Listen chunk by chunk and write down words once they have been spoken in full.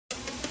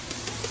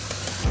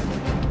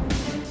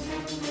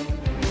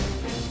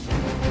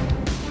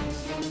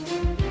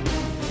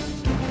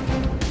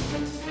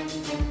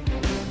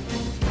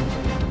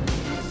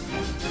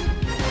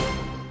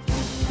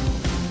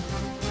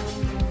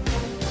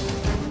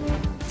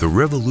The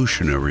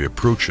revolutionary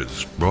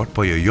approaches brought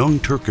by a young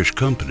Turkish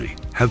company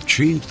have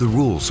changed the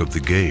rules of the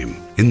game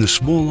in the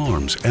small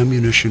arms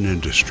ammunition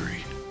industry.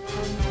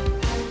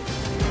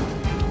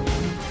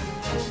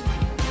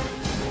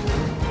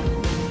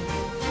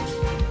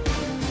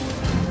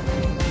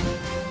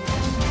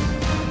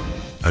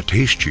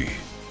 Ateşçi,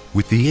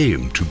 with the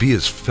aim to be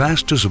as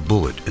fast as a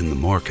bullet in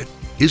the market,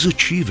 is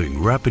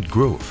achieving rapid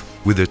growth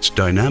with its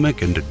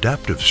dynamic and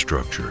adaptive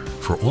structure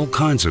for all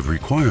kinds of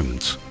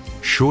requirements,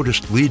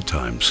 shortest lead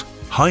times,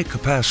 high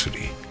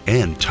capacity,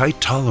 and tight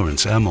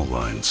tolerance ammo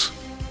lines.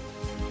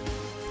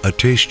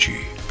 Ateşçi,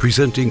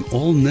 presenting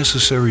all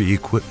necessary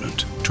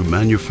equipment to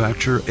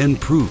manufacture and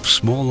prove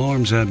small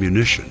arms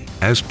ammunition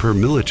as per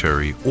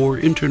military or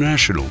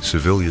international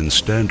civilian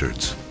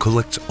standards,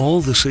 collects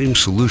all the same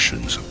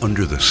solutions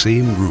under the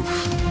same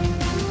roof.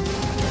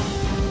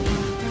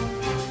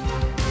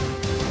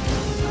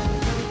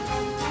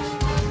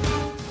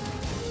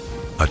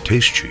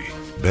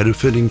 Ateşçi,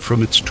 benefiting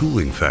from its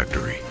tooling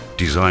factory,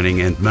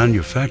 designing and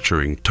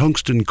manufacturing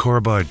tungsten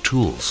carbide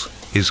tools,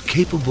 is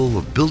capable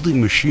of building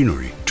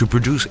machinery to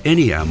produce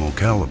any ammo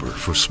caliber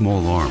for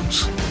small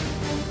arms.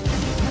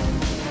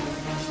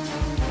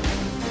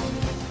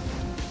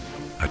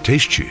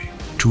 Ateşçi,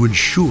 to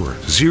ensure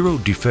zero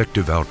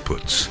defective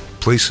outputs,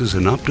 places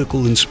an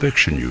optical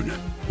inspection unit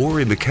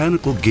or a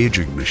mechanical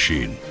gauging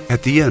machine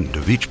at the end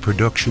of each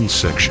production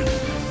section.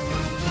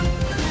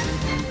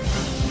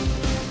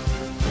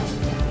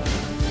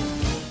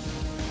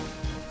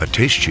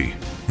 Ateşçi,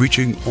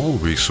 reaching all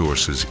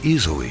resources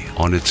easily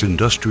on its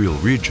industrial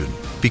region,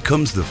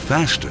 becomes the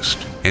fastest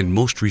and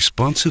most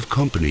responsive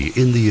company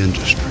in the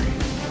industry.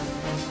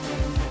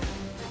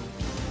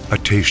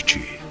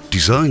 Ateşçi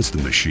designs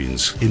the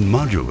machines in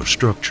modular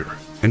structure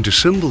and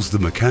assembles the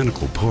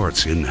mechanical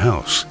parts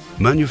in-house,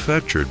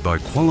 manufactured by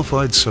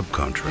qualified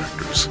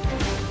subcontractors.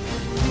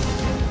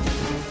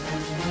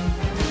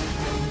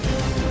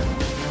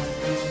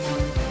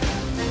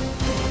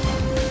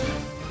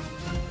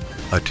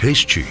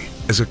 Ateşçi,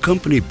 as a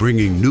company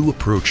bringing new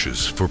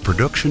approaches for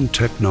production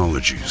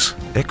technologies,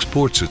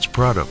 exports its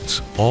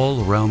products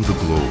all around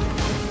the globe.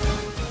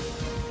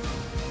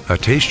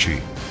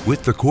 Ateşçi,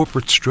 with the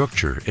corporate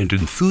structure and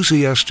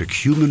enthusiastic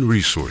human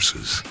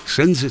resources,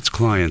 sends its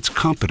clients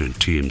competent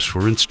teams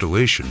for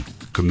installation,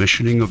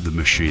 commissioning of the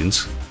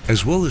machines,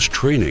 as well as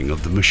training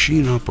of the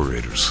machine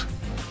operators.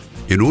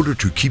 In order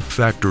to keep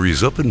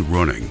factories up and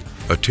running,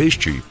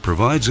 Ateşçi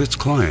provides its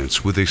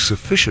clients with a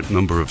sufficient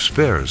number of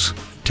spares,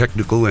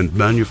 technical and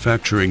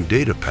manufacturing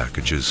data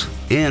packages,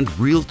 and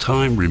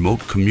real-time remote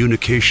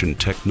communication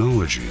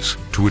technologies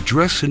to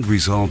address and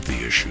resolve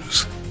the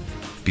issues.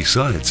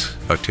 Besides,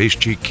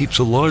 Ateşçi keeps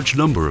a large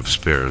number of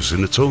spares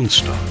in its own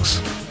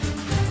stocks.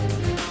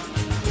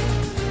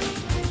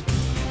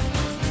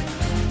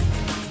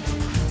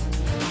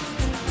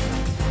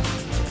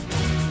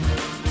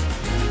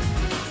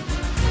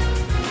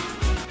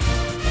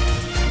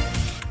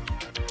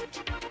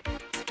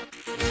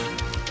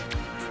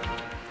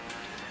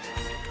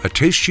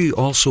 Ateşçi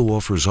also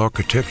offers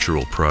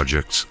architectural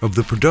projects of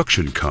the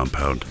production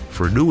compound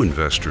for new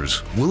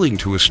investors willing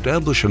to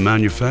establish a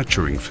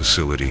manufacturing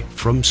facility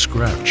from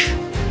scratch.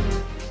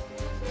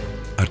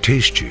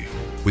 Ateşçi,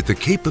 with the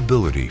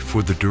capability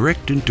for the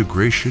direct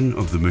integration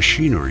of the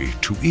machinery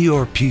to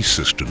ERP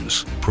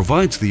systems,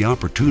 provides the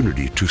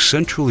opportunity to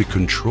centrally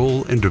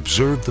control and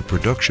observe the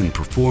production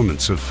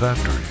performance of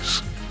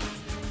factories.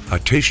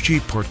 Ateşçi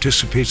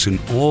participates in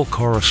all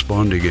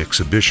corresponding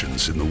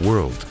exhibitions in the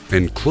world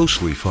and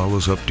closely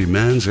follows up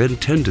demands and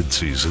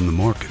tendencies in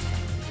the market.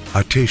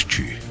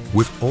 Ateşçi,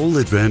 with all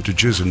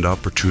advantages and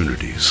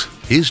opportunities,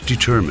 is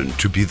determined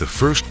to be the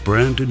first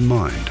brand in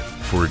mind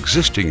for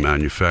existing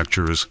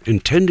manufacturers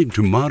intending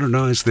to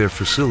modernize their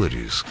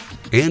facilities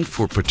and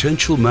for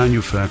potential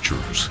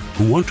manufacturers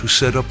who want to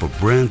set up a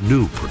brand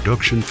new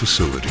production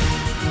facility.